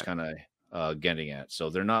she was kind of getting at. So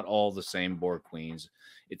they're not all the same Borg queens.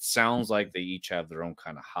 It sounds like they each have their own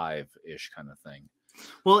kind of hive-ish kind of thing.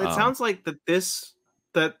 Well, it sounds like that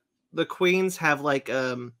the queens have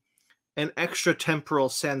an extra temporal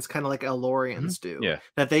sense, kind of like Elorians do. Yeah.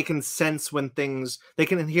 That they can sense when things, they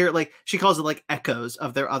can hear, she calls it echoes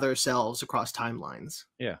of their other selves across timelines.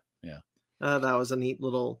 Yeah. Yeah. That was a neat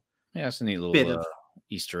little. Yeah, it's a neat little bit of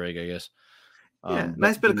Easter egg, I guess. Yeah,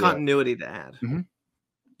 nice bit of continuity to add.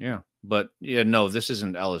 Yeah. But yeah, no, this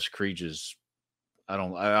isn't Alice Creed's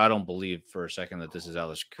I don't believe for a second that this is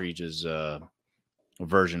Alice Creed's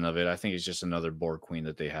version of it. I think it's just another Borg queen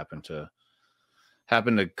that they happen to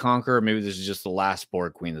conquer. Maybe this is just the last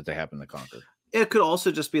Borg queen that they happen to conquer. It could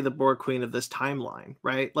also just be the Borg queen of this timeline,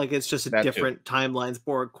 right? Like it's just a That too. different timeline's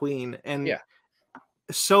Borg queen. And Yeah.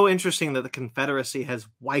 it's so interesting that the Confederacy has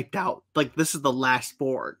wiped out. Like this is the last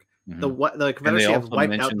Borg. The Confederacy has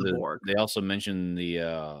wiped out the Borg. They also mentioned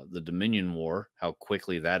the Dominion War, how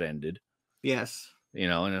quickly that ended. Yes. You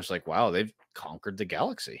know, and it's like, wow, they've conquered the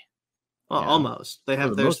galaxy. Well, almost. They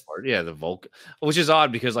have the most part, yeah, the Vulcan, which is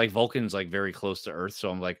odd because like Vulcan's like very close to Earth, so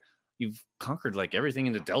I'm like, you've conquered like everything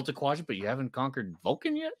in the Delta Quadrant, but you haven't conquered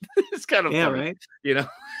Vulcan yet. It's kind of funny, right. You know,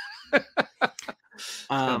 it's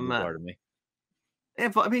kind of part of me.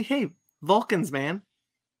 I mean, hey, Vulcans, man.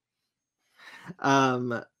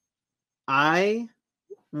 I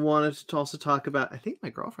wanted to also talk about. I think my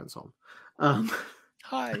girlfriend's home.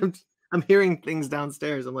 Hi. I'm hearing things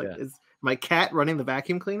downstairs. I'm like, is my cat running the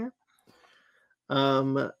vacuum cleaner?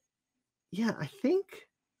 Yeah, I think.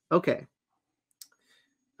 Okay.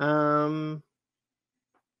 So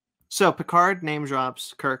Picard name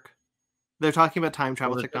drops Kirk. They're talking about time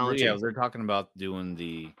travel technology. Yeah, they're talking about doing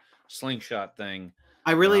the slingshot thing.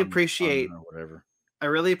 I really appreciate whatever. I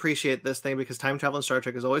really appreciate this thing because time travel in Star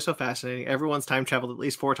Trek is always so fascinating. Everyone's time traveled at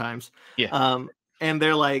least 4 times. Yeah. And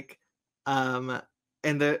they're like, and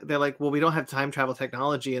they're like, well, we don't have time travel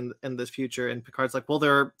technology in this future. And Picard's like, well,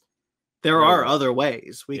 there are other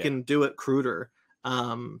ways. We can do it cruder.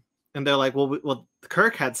 And they're like, well,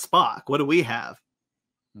 Kirk had Spock. What do we have?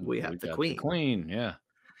 We have the Queen. The Queen, yeah.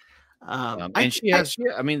 And she has.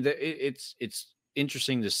 I mean, it's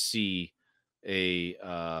interesting to see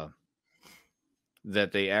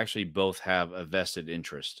that they actually both have a vested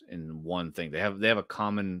interest in one thing. They have a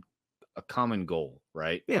common goal,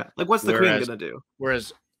 right? Yeah. Like, what's the Queen gonna do?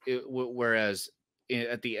 Whereas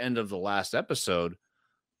at the end of the last episode,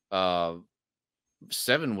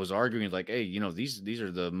 Seven was arguing like, hey, you know, these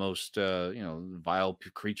are the most vile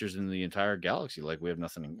creatures in the entire galaxy. Like we have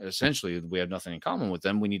nothing in common with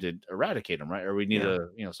them. We need to eradicate them, right? Or we need to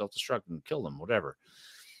self-destruct and kill them, whatever.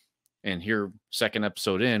 And here, second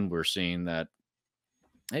episode in, we're seeing that,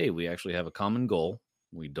 hey, we actually have a common goal.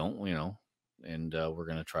 We don't, and we're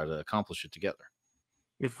going to try to accomplish it together.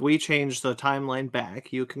 If we change the timeline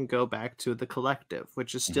back, you can go back to the collective,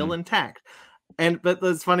 which is still intact. But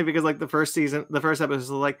it's funny because like the first episode is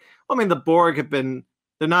like, well, I mean, the Borg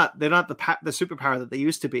they're not the superpower that they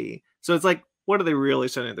used to be. So it's like, what are they really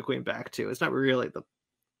sending the Queen back to? It's not really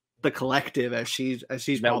the collective as she's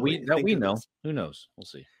that we know. Who knows? We'll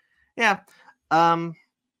see. Yeah. And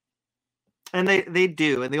they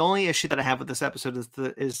do. And the only issue that I have with this episode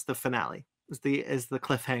is the finale. Is the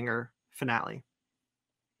cliffhanger finale.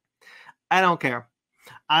 I don't care.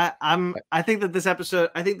 I think that this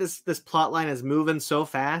episode, this plot line is moving so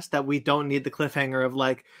fast that we don't need the cliffhanger of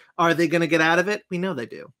like, are they going to get out of it? We know they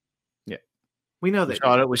do. Yeah, we know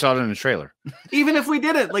we saw it in the trailer. Even if we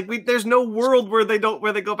didn't, like, there's no world where they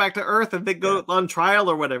go back to Earth and they go on trial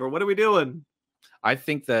or whatever. What are we doing? I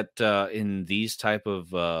think that in these type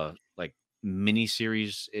of like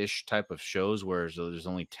miniseries ish type of shows, where there's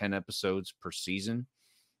only 10 episodes per season,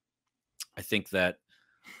 I think that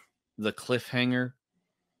the cliffhanger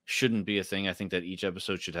shouldn't be a thing. I think that each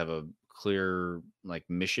episode should have a clear like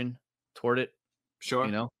mission toward it.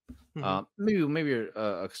 Sure. Maybe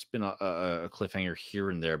a spin a cliffhanger here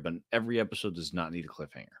and there, but every episode does not need a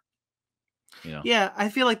cliffhanger. Yeah, I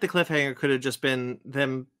feel like the cliffhanger could have just been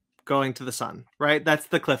them going to the sun, right? That's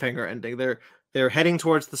the cliffhanger ending. They're heading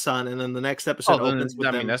towards the sun, and then the next episode opens with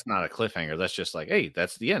them. I mean, that's not a cliffhanger. That's just like, hey,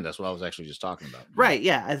 that's the end. That's what I was actually just talking about. Right?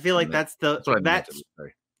 Yeah, I feel like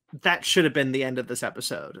that should have been the end of this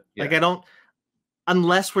episode. Yeah. Like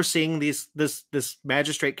unless we're seeing this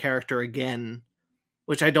magistrate character again,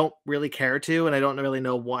 which I don't really care to, and I don't really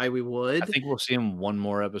know why we would. I think we'll see him one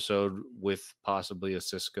more episode with possibly a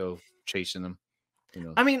Cisco chasing him.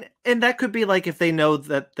 I mean, and that could be like if they know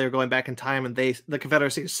that they're going back in time and the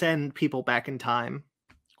Confederacy send people back in time.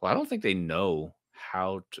 Well, I don't think they know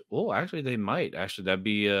how to. Oh, actually, they might. Actually,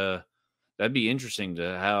 that'd be interesting to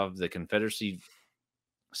have the Confederacy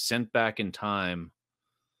sent back in time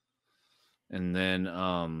and then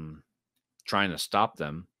trying to stop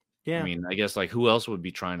them. Yeah. I mean, I guess like who else would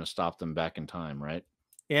be trying to stop them back in time, right?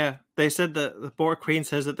 Yeah. They said the Borg Queen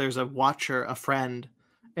says that there's a watcher, a friend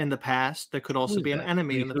in the past that could also be an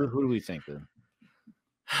enemy. Who do we think then?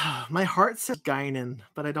 My heart says Guinan,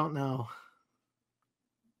 but I don't know.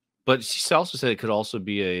 But she also said it could also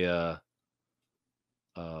be a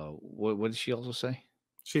what did she also say?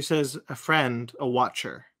 She says a friend, a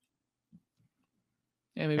watcher.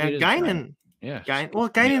 Yeah, maybe. And Guinan, Yeah.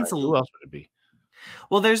 Well, Yeah. Guinan's Who else would it be?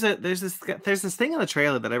 well, there's this thing in the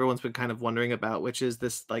trailer that everyone's been kind of wondering about, which is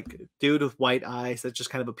this like dude with white eyes that just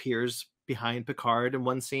kind of appears behind Picard in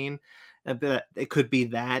one scene. And that it could be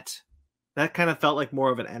that. That kind of felt like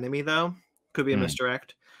more of an enemy, though. Could be a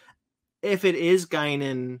misdirect. If it is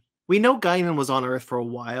Guinan, we know Guinan was on Earth for a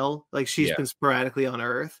while. Like she's been sporadically on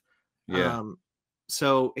Earth. Yeah.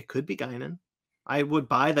 So it could be Guinan. I would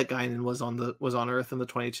buy that Guinan was on Earth in the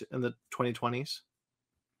 2020s.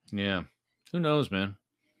 Yeah. Who knows, man?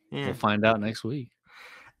 Yeah. We'll find out next week.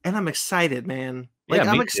 And I'm excited, man. Like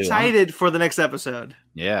I'm excited for the next episode.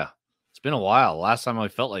 Yeah. It's been a while. Last time I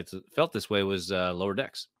felt this way was Lower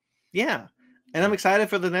Decks. Yeah. And I'm excited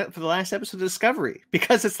for the last episode of Discovery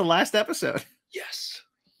because it's the last episode. Yes.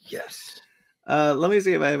 Yes. Let me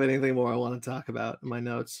see if I have anything more I want to talk about in my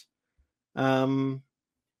notes.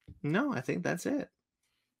 No, I think that's it.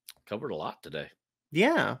 Covered a lot today.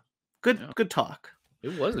 Yeah. Good talk.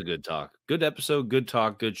 It was a good talk. Good episode, good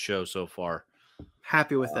talk, good show so far.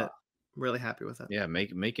 Happy with it. Really happy with it. Yeah,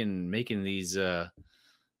 making these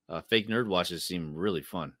fake nerd watches seem really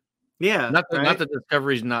fun. Yeah. Not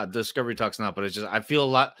that Discovery Talk's not, but it's just I feel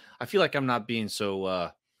like I'm not being so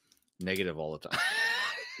negative all the time.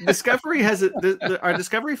 Discovery has our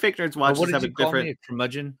Discovery fake nerds watches have a different a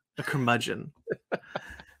curmudgeon. A curmudgeon.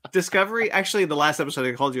 Discovery, actually, the last episode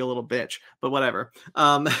I called you a little bitch, but whatever.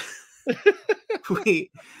 The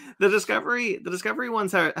Discovery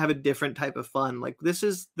ones have a different type of fun. Like this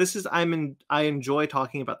is I enjoy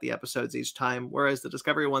talking about the episodes each time, whereas the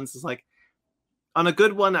Discovery ones is like on a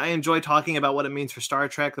good one, I enjoy talking about what it means for Star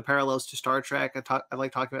Trek, the parallels to Star Trek. I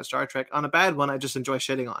like talking about Star Trek. On a bad one, I just enjoy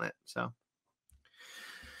shitting on it. So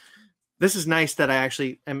this is nice that I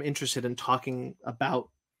actually am interested in talking about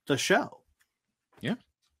the show. Yeah.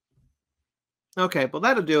 Okay, well,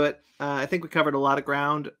 that'll do it. I think we covered a lot of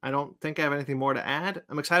ground. I don't think I have anything more to add.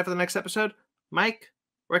 I'm excited for the next episode. Mike,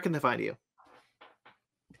 where can they find you?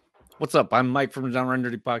 What's up? I'm Mike from the Downright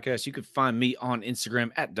Nerdy Podcast. You can find me on Instagram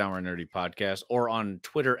at Downright Nerdy Podcast or on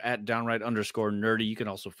Twitter at Downright_Nerdy. You can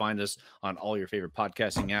also find us on all your favorite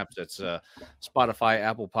podcasting apps. That's Spotify,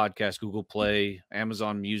 Apple Podcasts, Google Play,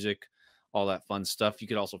 Amazon Music, all that fun stuff. You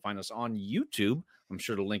can also find us on YouTube. I'm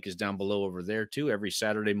sure the link is down below over there too. Every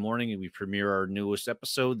Saturday morning, we premiere our newest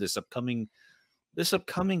episode. This upcoming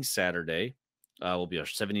Saturday will be our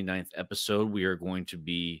 79th episode. We are going to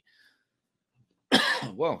be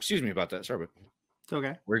well, excuse me about that. Sorry, but it's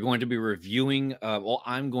okay. We're going to be reviewing.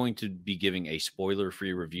 I'm going to be giving a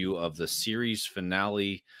spoiler-free review of the series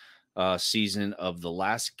finale season of The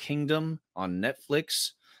Last Kingdom on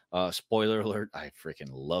Netflix. Spoiler alert! I freaking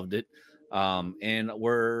loved it. And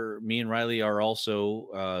me and Riley are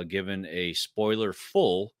also given a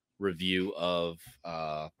spoiler-full review of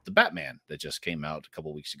the Batman that just came out a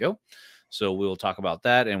couple weeks ago. So we'll talk about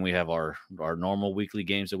that, and we have our normal weekly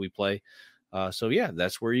games that we play. So yeah,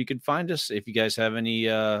 that's where you can find us. If you guys have any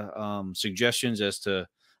suggestions as to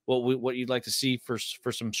what you'd like to see for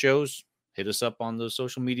some shows, hit us up on those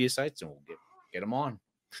social media sites, and we'll get them on.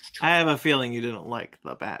 I have a feeling you didn't like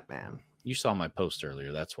the Batman. You saw my post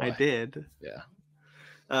earlier. That's why I did. Yeah.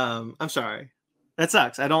 I'm sorry. That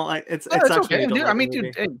sucks. I don't like it. No, it sucks. Okay. Dude, I mean,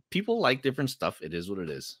 dude, people like different stuff. It is what it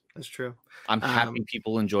is. That's true. I'm happy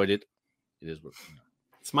people enjoyed it. It is what.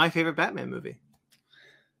 It's my favorite Batman movie.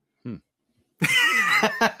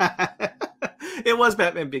 It was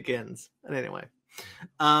Batman Begins. And anyway.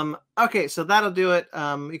 Okay, so that'll do it.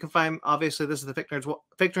 You can find, obviously, this is the Fic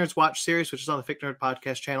Nerds Watch series, which is on the Fic Nerd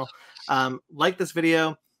Podcast channel. Like this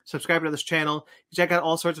video, subscribe to this channel. Check out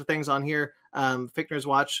all sorts of things on here. Fic Nerds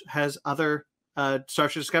Watch has other Star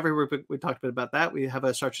Trek Discovery. We talked a bit about that. We have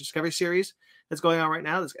a Star Trek Discovery series that's going on right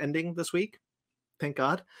now that's ending this week. Thank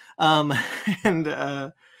God. And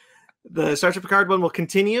the Star Trek Picard one will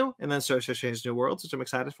continue, and then Star Trek Strange New Worlds, which I'm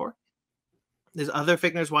excited for. There's other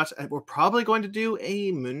Fic Nerds Watch. We're probably going to do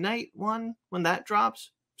a Moon Knight one when that drops.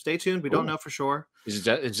 Stay tuned. We don't know for sure. Is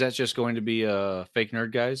that just going to be fake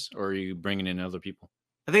nerd guys, or are you bringing in other people?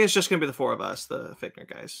 I think it's just going to be the four of us, the Fake Nerd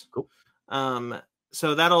guys. Cool.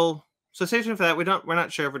 So stay tuned for that. We're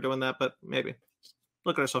not sure if we're doing that, but maybe.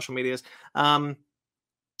 Look at our social medias.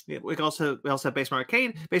 Yeah, we also have Basement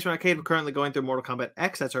Arcade. Basement Arcade, we're currently going through Mortal Kombat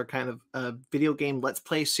X. That's our kind of video game Let's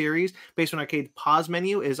Play series. Basement Arcade Pause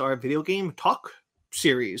Menu is our video game talk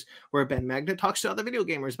series, where Ben Magnet talks to other video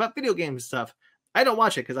gamers about video game stuff. I don't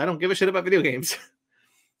watch it because I don't give a shit about video games.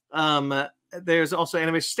 There's also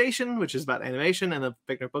Animation Station, which is about animation, and the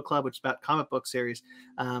Fic Nerd Book Club, which is about comic book series.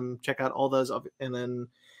 Check out all those, and then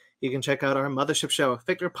you can check out our mothership show,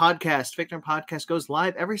 Fic Nerd Podcast. Fic Nerd Podcast goes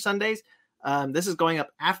live every Sundays. This is going up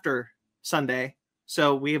after Sunday.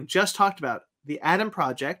 So we have just talked about The Adam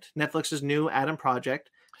Project, Netflix's new Adam Project.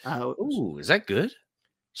 Ooh, is that good?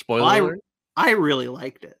 Spoiler Well, alert. I really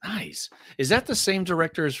liked it. Nice. Is that the same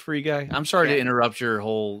director as Free Guy? I'm sorry Yeah. to interrupt your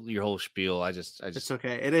whole spiel. I just It's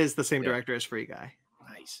okay. It is the same director as Free Guy.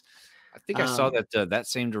 Nice. I think I saw that that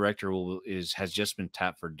same director has just been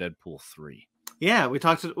tapped for Deadpool 3. Yeah,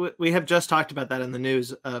 we have just talked about that in the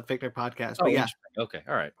news Victor podcast. Oh, but yeah. Okay.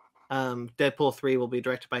 All right. Deadpool 3 will be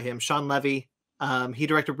directed by him. Sean Levy. He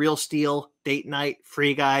directed Real Steel, Date Night,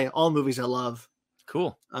 Free Guy, all movies I love.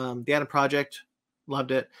 Cool. The Adam Project,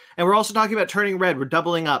 loved it. And we're also talking about Turning Red. We're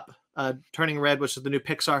doubling up. Turning Red, which is the new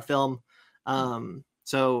Pixar film.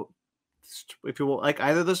 So if you like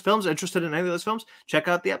either of those films, interested in any of those films, check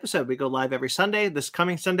out the episode. We go live every Sunday. This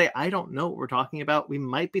coming Sunday, I don't know what we're talking about. We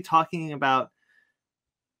might be talking about...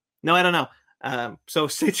 No, I don't know. So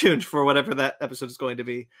stay tuned for whatever that episode is going to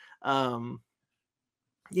be.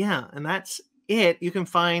 Yeah, and that's it. You can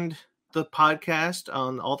find the podcast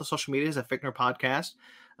on all the social medias at Fickner Podcast.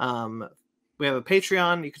 We have a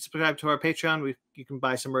Patreon. You can subscribe to our Patreon. You can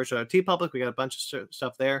buy some merch at our TeePublic. We got a bunch of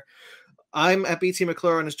stuff there. I'm at BT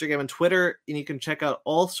McClure on Instagram and Twitter, and you can check out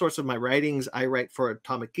all sorts of my writings. I write for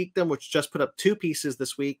Atomic Geekdom, which just put up 2 pieces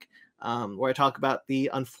this week, where I talk about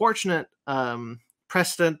the unfortunate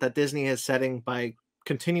precedent that Disney is setting by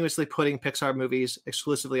continuously putting Pixar movies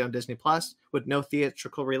exclusively on Disney Plus with no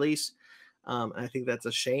theatrical release. And I think that's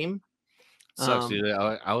a shame. Sucks, dude.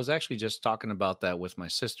 I was actually just talking about that with my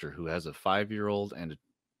sister, who has a 5-year-old and a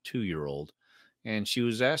 2-year-old, and she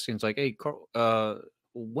was asking, it's like, hey, Carl,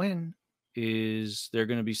 when is there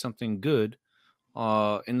going to be something good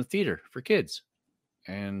in the theater for kids?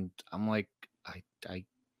 And I'm like, I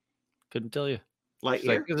couldn't tell you. Lightyear?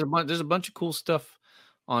 Like, there's a bunch of cool stuff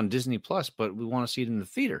on Disney Plus, but we want to see it in the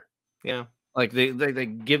theater. Yeah. Like they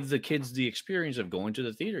give the kids the experience of going to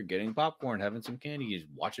the theater, getting popcorn, having some candy,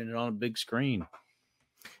 watching it on a big screen.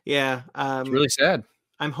 Yeah. It's really sad.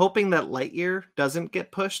 I'm hoping that Lightyear doesn't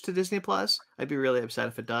get pushed to Disney Plus. I'd be really upset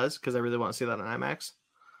if it does, because I really want to see that on IMAX.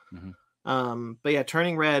 Mm-hmm. But yeah,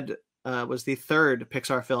 Turning Red was the 3rd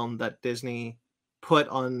Pixar film that Disney put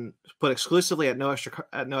exclusively at no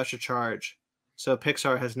extra charge. So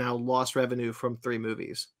Pixar has now lost revenue from 3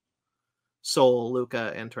 movies: Soul,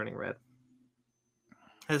 Luca, and Turning Red.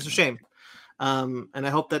 And it's a shame. And I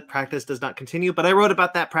hope that practice does not continue. But I wrote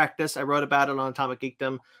about that practice. I wrote about it on Atomic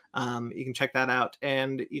Geekdom. You can check that out.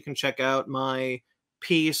 And you can check out my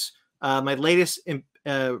piece, my latest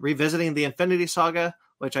revisiting the Infinity Saga,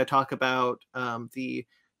 which I talk about the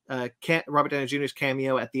Robert Downey Jr.'s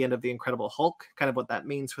cameo at the end of The Incredible Hulk, kind of what that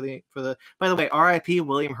means for the. By the way, R.I.P.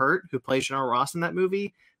 William Hurt, who plays General Ross in that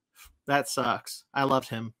movie. That sucks. I loved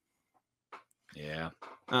him. Yeah.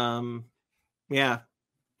 Yeah.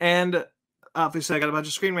 And obviously I got a bunch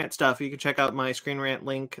of Screen Rant stuff. You can check out my Screen Rant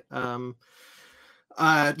link. Let's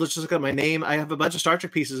just look at my name. I have a bunch of Star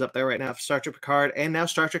Trek pieces up there right now. Star Trek Picard and now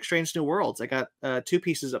Star Trek Strange New Worlds. I got 2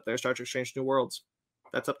 pieces up there. Star Trek Strange New Worlds.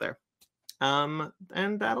 That's up there.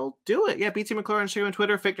 And that'll do it. Yeah, BT McClure on Instagram and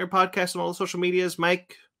Twitter, Fickner Podcast on all the social medias.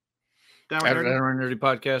 Mike, Downright Nerdy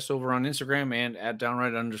Podcast over on Instagram, and at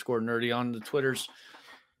 @downright_nerdy on the Twitters.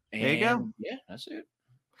 And there you go. Yeah, that's it.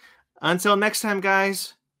 Until next time,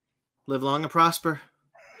 guys, live long and prosper.